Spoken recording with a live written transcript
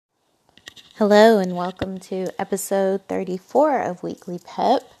Hello and welcome to episode 34 of Weekly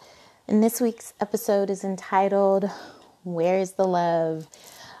Pep. And this week's episode is entitled, Where's the Love?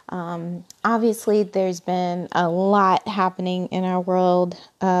 Obviously, there's been a lot happening in our world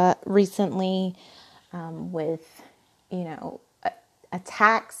recently with,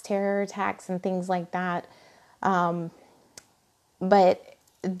 attacks, terror attacks, and things like that. But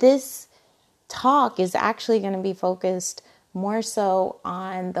this talk is actually going to be focused more so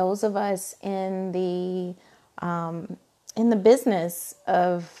on those of us in the business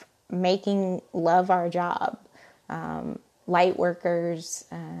of making love our job, light workers,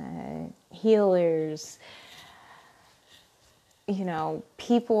 healers,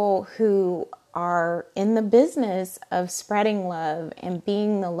 people who are in the business of spreading love and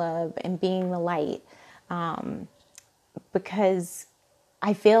being the love and being the light, because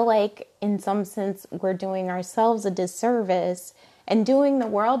I feel like in some sense we're doing ourselves a disservice and doing the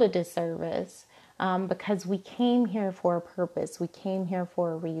world a disservice because we came here for a purpose. We came here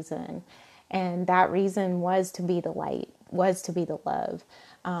for a reason. And that reason was to be the light, was to be the love.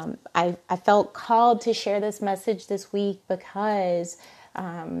 I felt called to share this message this week because,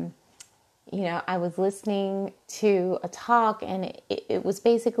 I was listening to a talk and it was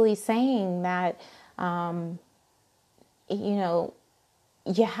basically saying that,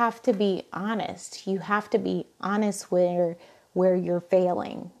 you have to be honest. You have to be honest where you're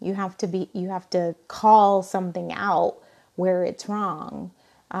failing. You have to call something out where it's wrong.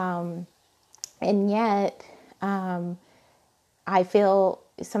 And yet, I feel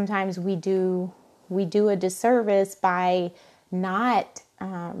sometimes we do a disservice by not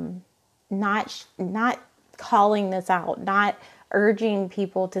calling this out, not urging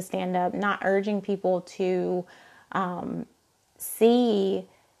people to stand up, not urging people to, see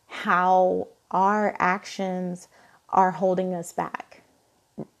how our actions are holding us back.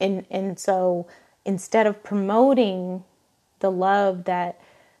 And so instead of promoting the love that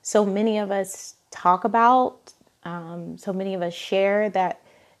so many of us talk about, so many of us share that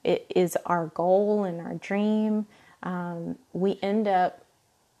it is our goal and our dream, we end up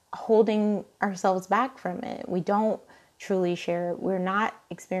holding ourselves back from it. We don't truly share it. We're not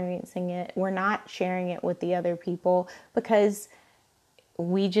experiencing it. We're not sharing it with the other people because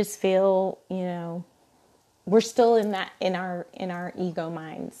we just feel, we're still in our ego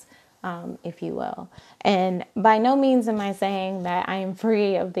minds, if you will. And by no means am I saying that I am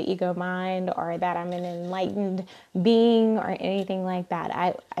free of the ego mind or that I'm an enlightened being or anything like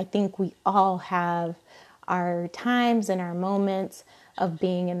that. I think we all have our times and our moments of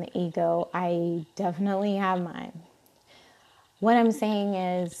being in the ego. I definitely have mine. What I'm saying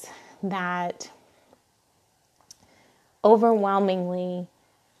is that overwhelmingly,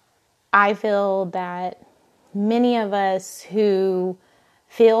 I feel that many of us who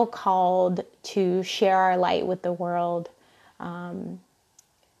feel called to share our light with the world,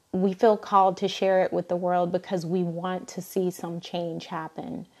 we feel called to share it with the world because we want to see some change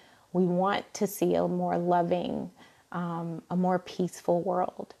happen. We want to see a more loving, a more peaceful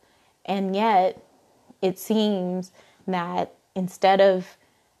world. And yet, it seems that instead of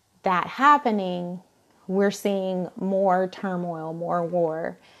that happening, we're seeing more turmoil, more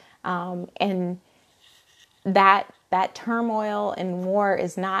war. And that turmoil and war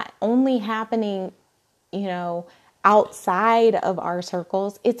is not only happening, outside of our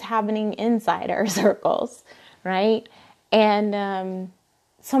circles, it's happening inside our circles, right? And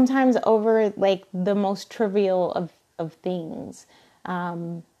sometimes over like the most trivial of things.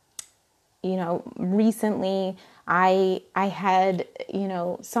 Recently I had,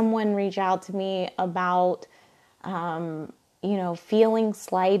 someone reach out to me about, feeling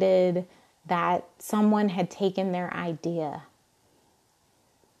slighted that someone had taken their idea.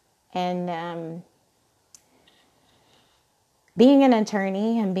 And being an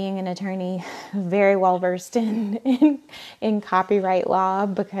attorney very well versed in copyright law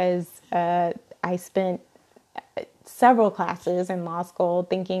because I spent several classes in law school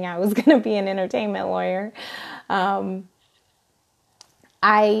thinking I was going to be an entertainment lawyer. I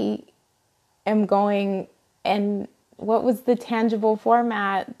am going, and what was the tangible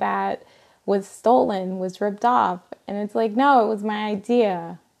format that was stolen, was ripped off? And it's like, no, it was my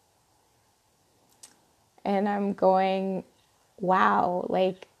idea. And I'm going, wow,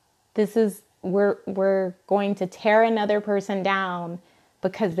 like we're going to tear another person down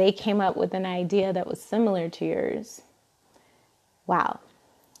because they came up with an idea that was similar to yours. Wow.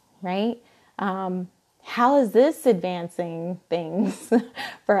 Right? How is this advancing things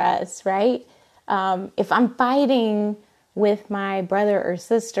for us, right? If I'm fighting with my brother or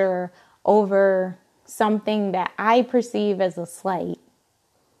sister over something that I perceive as a slight,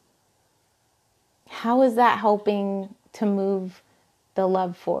 how is that helping to move the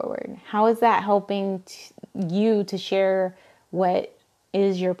love forward? How is that helping you to share what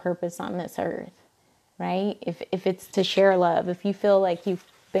is your purpose on this earth, right? If it's to share love, if you feel like you've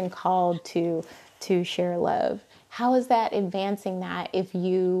been called to share love, how is that advancing that if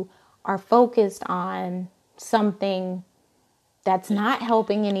you are focused on something that's not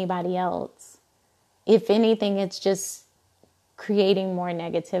helping anybody else? If anything, it's just creating more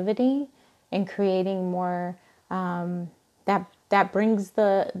negativity and creating more that brings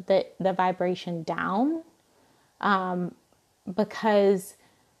the vibration down, because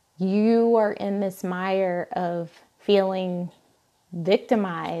you are in this mire of feeling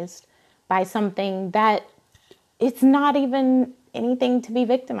victimized by something that it's not even anything to be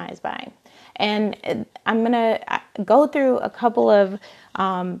victimized by. And I'm going to go through a couple of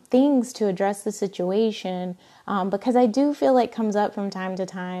things to address the situation, because I do feel like comes up from time to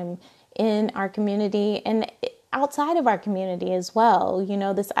time in our community and outside of our community as well. You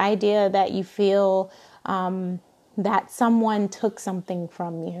know, this idea that you feel that someone took something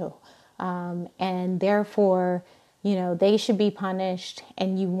from you, and therefore, you know, they should be punished,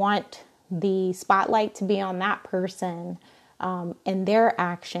 and you want the spotlight to be on that person and their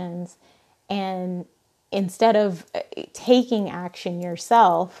actions. And instead of taking action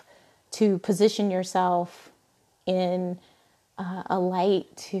yourself to position yourself in a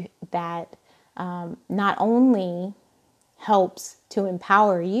light that not only helps to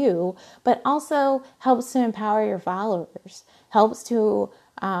empower you, but also helps to empower your followers, helps to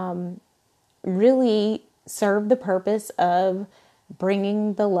really serve the purpose of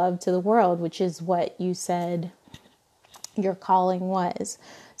bringing the love to the world, which is what you said your calling was.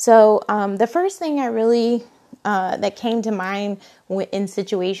 So the first thing I really that came to mind in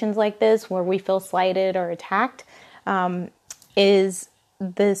situations like this where we feel slighted or attacked is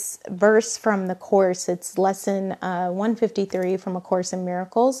this verse from the Course. It's lesson 153 from A Course in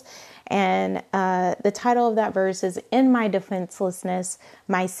Miracles. And the title of that verse is, "In my defenselessness,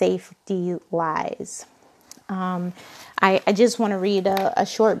 my safety lies." I just want to read a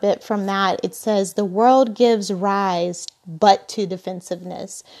short bit from that. It says, "The world gives rise but to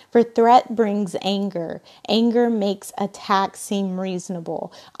defensiveness, for threat brings anger. Anger makes attack seem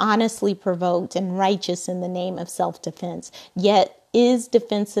reasonable, honestly provoked, and righteous in the name of self-defense. Yet is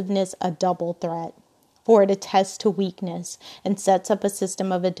defensiveness a double threat? For it attests to weakness and sets up a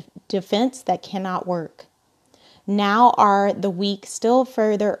system of a defense that cannot work. Now are the weak still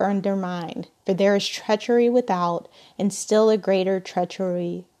further undermined, for there is treachery without and still a greater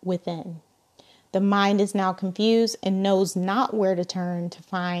treachery within. The mind is now confused and knows not where to turn to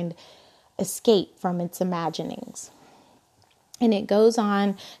find escape from its imaginings." And it goes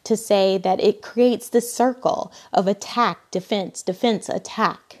on to say that it creates this circle of attack, defense, defense,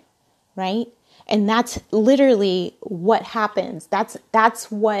 attack, right? And that's literally what happens.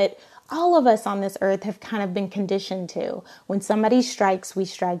 That's what all of us on this earth have kind of been conditioned to. When somebody strikes, we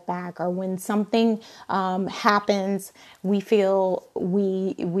strike back. Or when something happens, we feel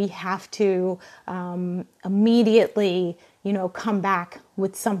we have to immediately, come back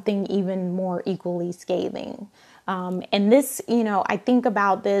with something even more equally scathing. And this, I think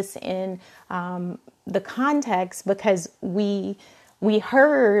about this in the context because we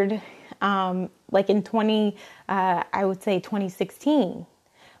heard, like in 2016,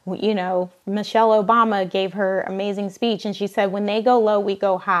 Michelle Obama gave her amazing speech, and she said, "When they go low, we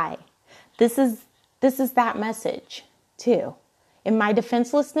go high." This is that message too. In my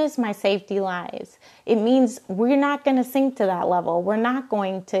defenselessness, my safety lies. It means we're not going to sink to that level. We're not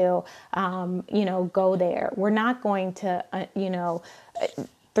going to, go there. We're not going to,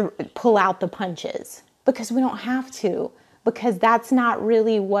 pull out the punches because we don't have to, because that's not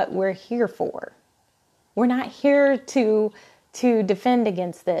really what we're here for. We're not here to defend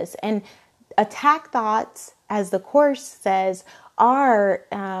against this. And attack thoughts, as the Course says, are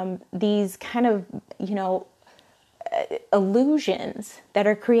these kind of, illusions that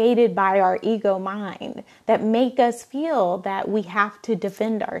are created by our ego mind that make us feel that we have to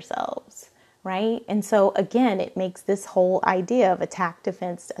defend ourselves, right? And so again, it makes this whole idea of attack,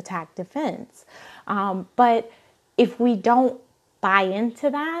 defense. But if we don't buy into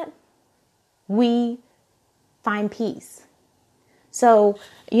that, we find peace. So,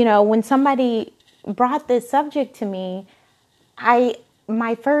 when somebody brought this subject to me,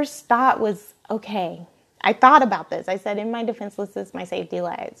 my first thought was, okay, I thought about this. I said, in my defenselessness, my safety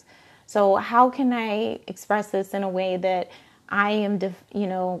lies. So how can I express this in a way that I am,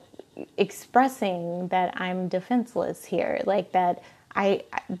 expressing that I'm defenseless here? Like that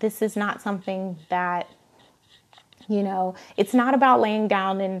this is not something that, it's not about laying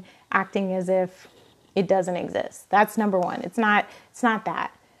down and acting as if It doesn't exist. That's number one. It's not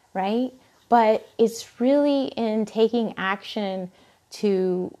that, right? But it's really in taking action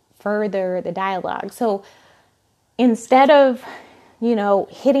to further the dialogue. So instead of,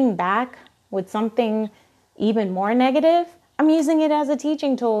 hitting back with something even more negative, I'm using it as a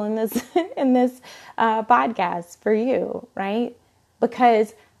teaching tool in this podcast for you, right?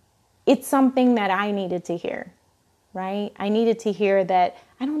 Because it's something that I needed to hear, right? I needed to hear that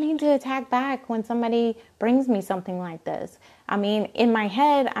I don't need to attack back when somebody brings me something like this. I mean, in my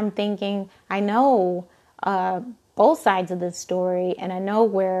head, I'm thinking, I know both sides of this story, and I know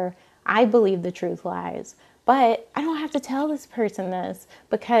where I believe the truth lies. But I don't have to tell this person this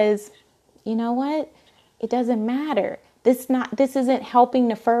because, you know what? It doesn't matter. This isn't helping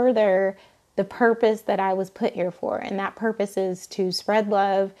to further the purpose that I was put here for. And that purpose is to spread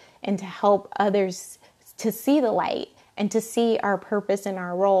love and to help others to see the light and to see our purpose and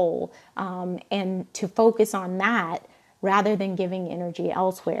our role, and to focus on that rather than giving energy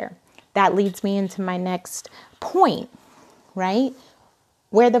elsewhere. That leads me into my next point, right?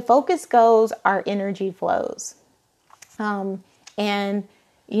 Where the focus goes, our energy flows. And,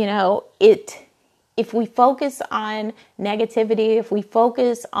 if we focus on negativity, if we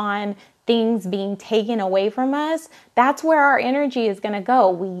focus on things being taken away from us, that's where our energy is going to go.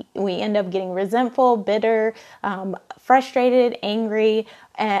 We end up getting resentful, bitter, frustrated, angry,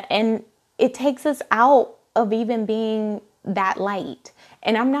 and it takes us out of even being that light.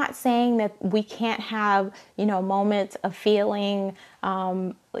 And I'm not saying that we can't have, moments of feeling,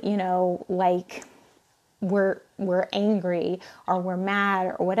 like we're angry or we're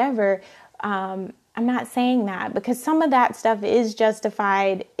mad or whatever. I'm not saying that because some of that stuff is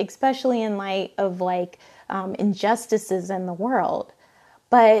justified, especially in light of injustices in the world.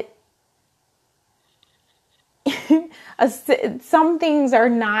 But some things are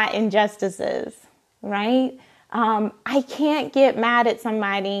not injustices, right? I can't get mad at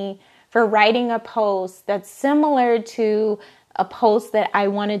somebody for writing a post that's similar to a post that I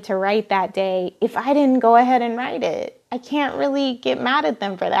wanted to write that day if I didn't go ahead and write it. I can't really get mad at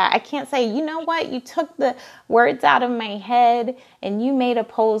them for that. I can't say, you know what, you took the words out of my head and you made a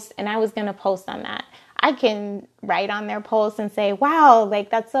post and I was going to post on that. I can write on their post and say, wow,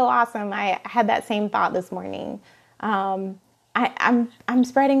 that's so awesome. I had that same thought this morning. I'm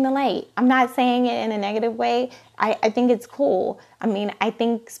spreading the light. I'm not saying it in a negative way. I think it's cool. I mean, I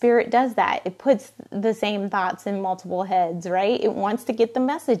think spirit does that. It puts the same thoughts in multiple heads, right? It wants to get the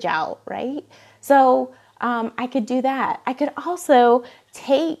message out, right? So I could do that. I could also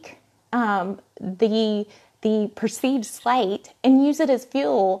take the perceived slight and use it as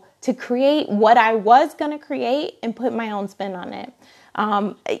fuel to create what I was going to create and put my own spin on it.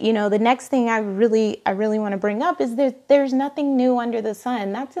 The next thing I really want to bring up is there's nothing new under the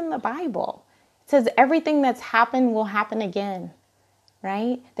sun. That's in the Bible. It says everything that's happened will happen again,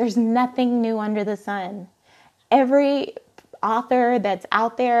 right? There's nothing new under the sun. Every author that's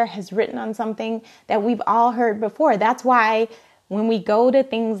out there has written on something that we've all heard before. That's why when we go to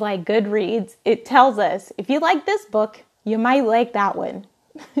things like Goodreads, it tells us, if you like this book, you might like that one.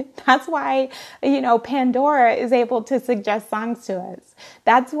 That's why, Pandora is able to suggest songs to us.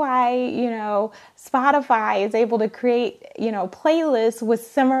 That's why, Spotify is able to create, playlists with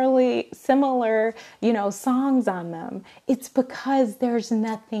similar, songs on them. It's because there's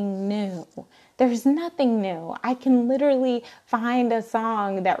nothing new. There's nothing new. I can literally find a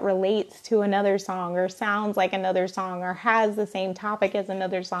song that relates to another song or sounds like another song or has the same topic as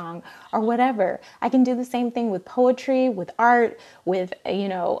another song or whatever. I can do the same thing with poetry, with art, with,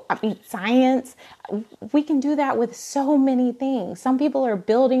 science. We can do that with so many things. Some people are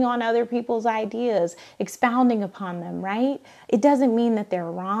building on other people's ideas, expounding upon them, right? It doesn't mean that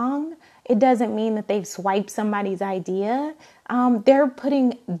they're wrong. It doesn't mean that they've swiped somebody's idea. They're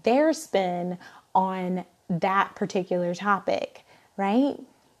putting their spin on that particular topic, right?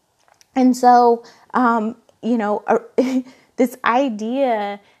 And so, this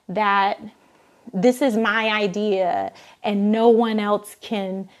idea that this is my idea and no one else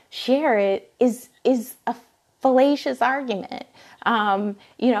can share it is a fallacious argument. And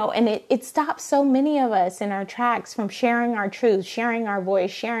it stops so many of us in our tracks from sharing our truth, sharing our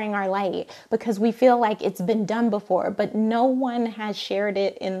voice, sharing our light, because we feel like it's been done before, but no one has shared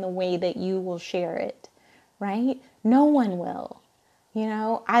it in the way that you will share it, right? No one will,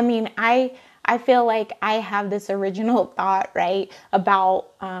 I feel like I have this original thought, right, about,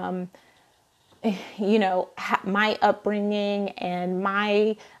 my upbringing and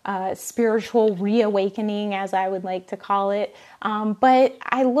my spiritual reawakening, as I would like to call it. But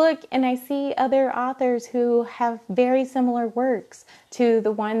I look and I see other authors who have very similar works to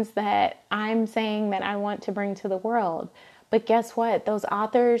the ones that I'm saying that I want to bring to the world. But guess what? Those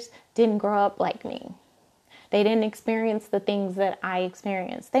authors didn't grow up like me. They didn't experience the things that I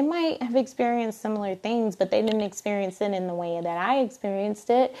experienced. They might have experienced similar things, but they didn't experience it in the way that I experienced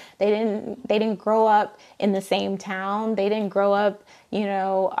it. They didn't grow up in the same town. They didn't grow up,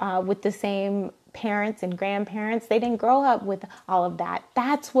 with the same parents and grandparents. They didn't grow up with all of that.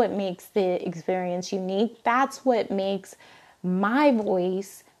 That's what makes the experience unique. That's what makes my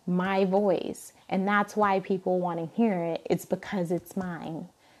voice my voice. And that's why people want to hear it. It's because it's mine,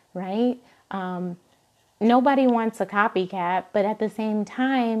 right? Nobody wants a copycat, but at the same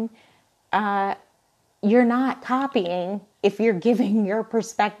time, you're not copying if you're giving your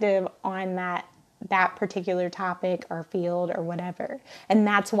perspective on that particular topic or field or whatever. And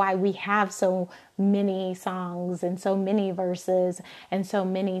that's why we have so many songs and so many verses and so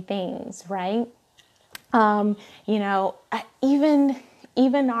many things, right?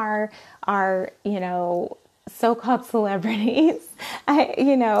 Even our so-called celebrities,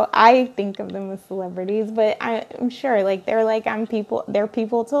 I think of them as celebrities, but I'm sure they're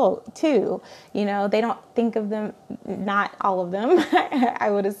people too. They don't think of them, not all of them, I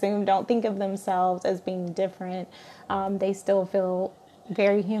would assume, don't think of themselves as being different. They still feel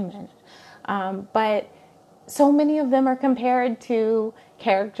very human. But so many of them are compared to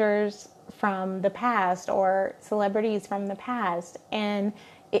characters from the past or celebrities from the past. And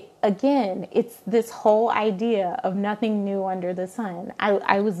it's this whole idea of nothing new under the sun.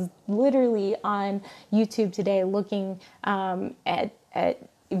 I was literally on YouTube today looking at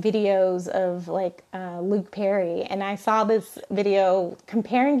videos of Luke Perry, and I saw this video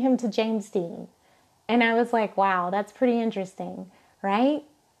comparing him to James Dean. And I was like, wow, that's pretty interesting, right?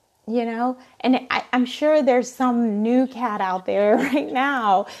 And I'm sure there's some new cat out there right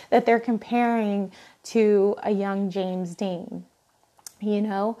now that they're comparing to a young James Dean,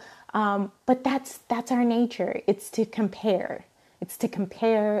 but that's our nature. It's to compare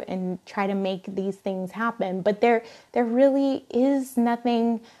and try to make these things happen. But there really is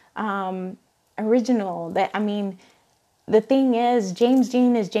nothing original. The thing is, James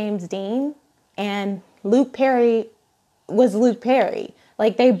Dean is James Dean, and Luke Perry was Luke Perry.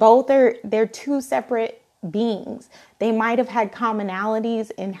 They're two separate beings. They might have had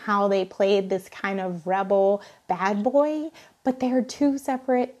commonalities in how they played this kind of rebel bad boy, but they're two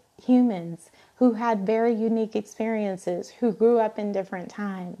separate humans who had very unique experiences, who grew up in different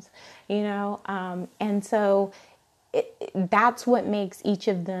times, and so that's what makes each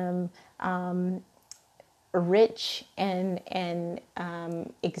of them rich and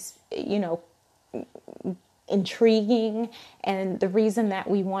intriguing, and the reason that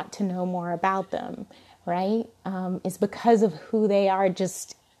we want to know more about them, right, is because of who they are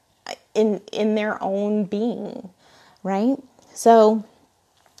just in their own being, right? So,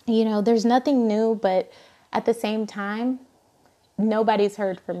 there's nothing new, but at the same time, nobody's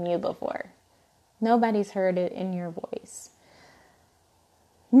heard from you before. Nobody's heard it in your voice.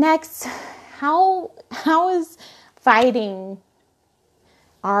 Next, how is fighting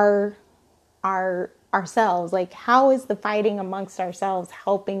ourselves, how is the fighting amongst ourselves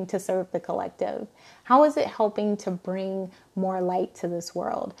helping to serve the collective? How is it helping to bring more light to this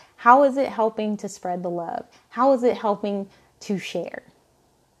world? How is it helping to spread the love? How is it helping to share?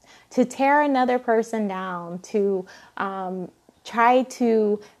 To tear another person down, to try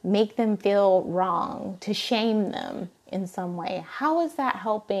to make them feel wrong, to shame them in some way. How is that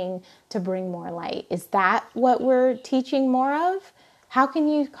helping to bring more light? Is that what we're teaching more of? How can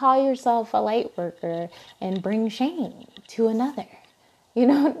you call yourself a light worker and bring shame to another? You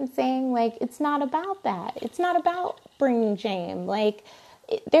know what I'm saying? It's not about that. It's not about bringing shame.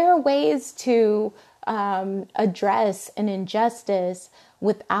 There are ways to address an injustice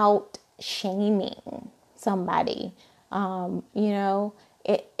without shaming somebody. But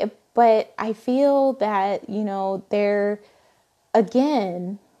I feel that,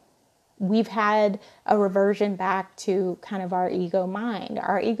 we've had a reversion back to kind of our ego mind.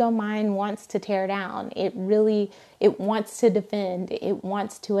 Our ego mind wants to tear down. It wants to defend. It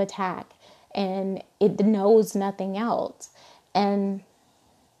wants to attack. And it knows nothing else. And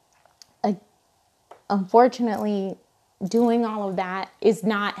unfortunately, doing all of that is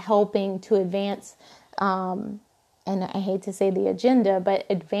not helping to advance, and I hate to say the agenda, but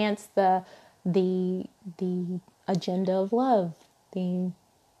advance the agenda of love, the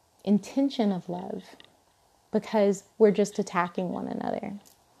intention of love, because we're just attacking one another.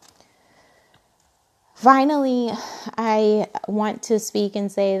 Finally, I want to speak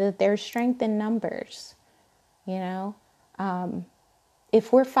and say that there's strength in numbers. You know,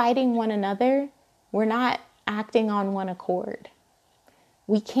 if we're fighting one another, we're not acting on one accord.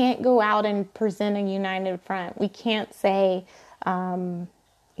 We can't go out and present a united front. We can't say, that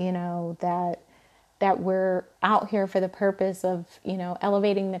we're out here for the purpose of,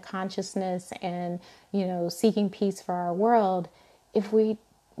 elevating the consciousness and, seeking peace for our world if we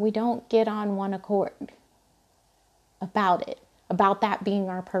don't get on one accord about it, about that being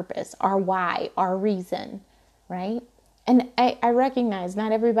our purpose, our why, our reason, right? And I recognize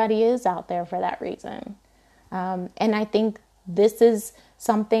not everybody is out there for that reason. And I think this is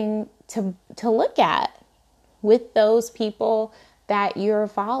something to look at with those people that you're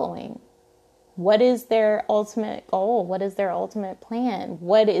following. What is their ultimate goal? What is their ultimate plan?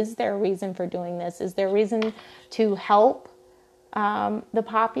 What is their reason for doing this? Is their reason to help the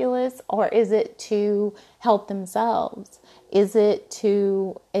populace, or is it to help themselves? Is it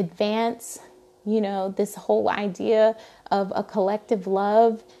to advance, this whole idea of a collective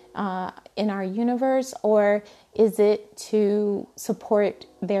love in our universe, or is it to support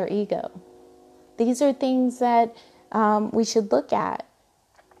their ego? These are things that we should look at.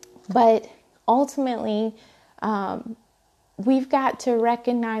 But ultimately, we've got to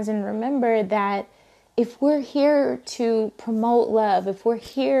recognize and remember that if we're here to promote love, if we're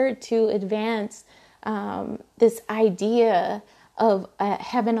here to advance this idea of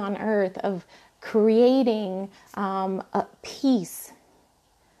heaven on earth, of creating a peace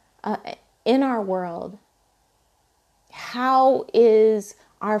in our world, how is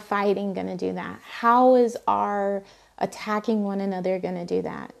our fighting going to do that? How is our attacking one another going to do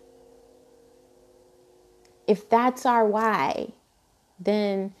that? If that's our why,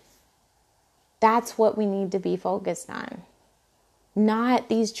 then that's what we need to be focused on. Not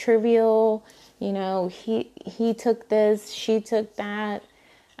these trivial, he took this, she took that,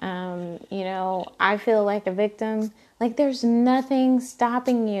 I feel like a victim. Like there's nothing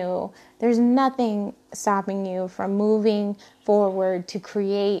stopping you. There's nothing stopping you from moving forward to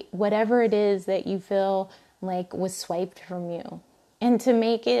create whatever it is that you feel like was swiped from you. And to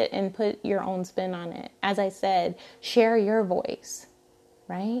make it and put your own spin on it. As I said, share your voice,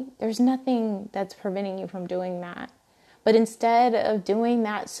 right? There's nothing that's preventing you from doing that. But instead of doing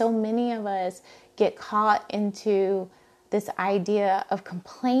that, so many of us get caught into this idea of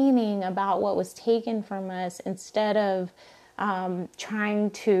complaining about what was taken from us instead of trying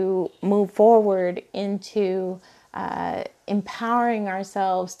to move forward into empowering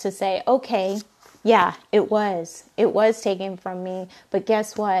ourselves to say, okay, yeah, it was taken from me, but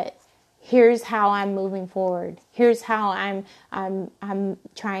guess what? Here's how I'm moving forward. Here's how I'm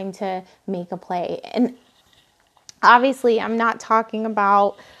trying to make a play. And obviously, I'm not talking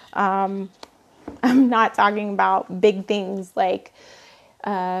about big things like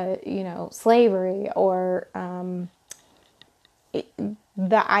slavery or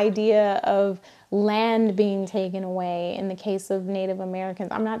the idea of land being taken away in the case of Native Americans.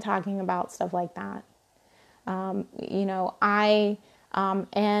 I'm not talking about stuff like that. I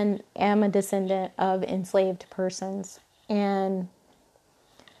am a descendant of enslaved persons, and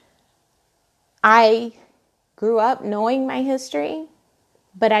I grew up knowing my history,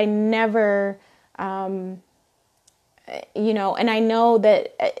 but I never, and I know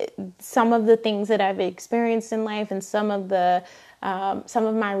that some of the things that I've experienced in life and some of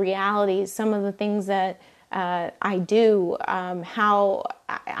my realities, some of the things that I do, how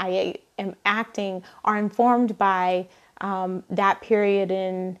I am acting are informed by that period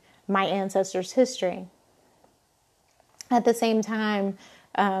in my ancestors' history. At the same time,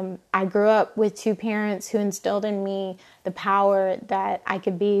 I grew up with two parents who instilled in me the power that I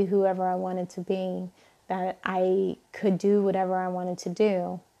could be whoever I wanted to be, that I could do whatever I wanted to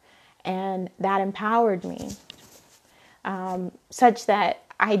do. And that empowered me, such that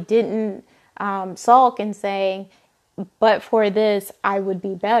I didn't sulk and say, but for this, I would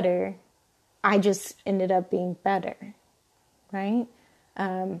be better. I just ended up being better, right?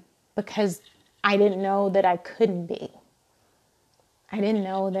 Because I didn't know that I couldn't be. I didn't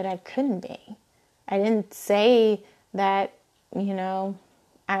know that I couldn't be. I didn't say that,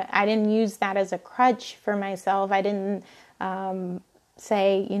 I didn't use that as a crutch for myself. I didn't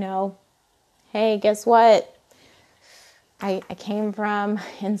say, hey, guess what? I came from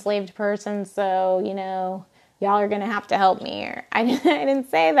enslaved persons, so, y'all are going to have to help me here. I didn't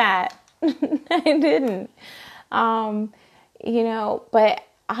say that. I didn't. But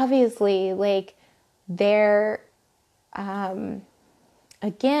obviously, like,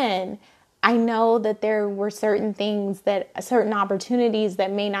 again, I know that there were certain opportunities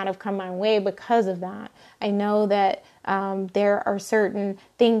that may not have come my way because of that. I know that there are certain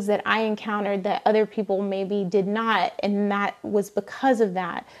things that I encountered that other people maybe did not, and that was because of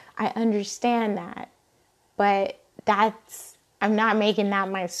that. I understand that, but I'm not making that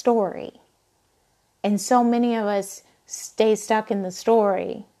my story. And so many of us stay stuck in the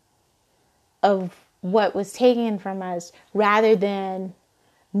story of what was taken from us rather than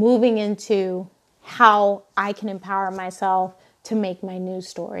moving into how I can empower myself to make my new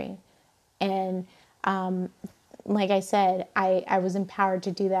story. And like I said, I was empowered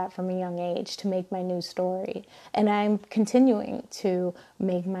to do that from a young age, to make my new story. And I'm continuing to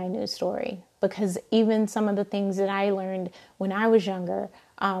make my new story, because even some of the things that I learned when I was younger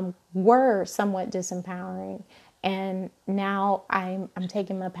were somewhat disempowering. And now I'm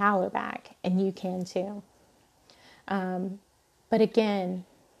taking my power back, and you can too. But again,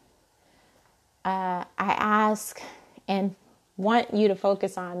 I ask and want you to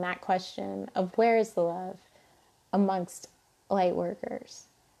focus on that question of where is the love amongst light workers.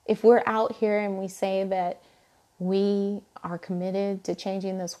 If we're out here and we say that we are committed to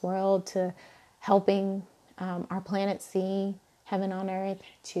changing this world, to helping our planet see heaven on earth,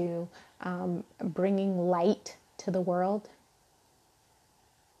 to bringing light to the world,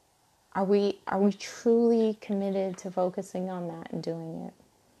 are we truly committed to focusing on that and doing it?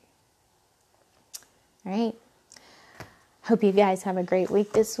 All right. Hope you guys have a great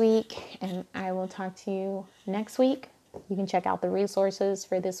week this week, and I will talk to you next week. You can check out the resources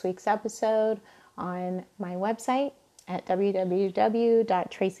for this week's episode on my website at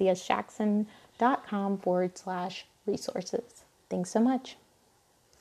www.tracysjackson.com/resources. Thanks so much.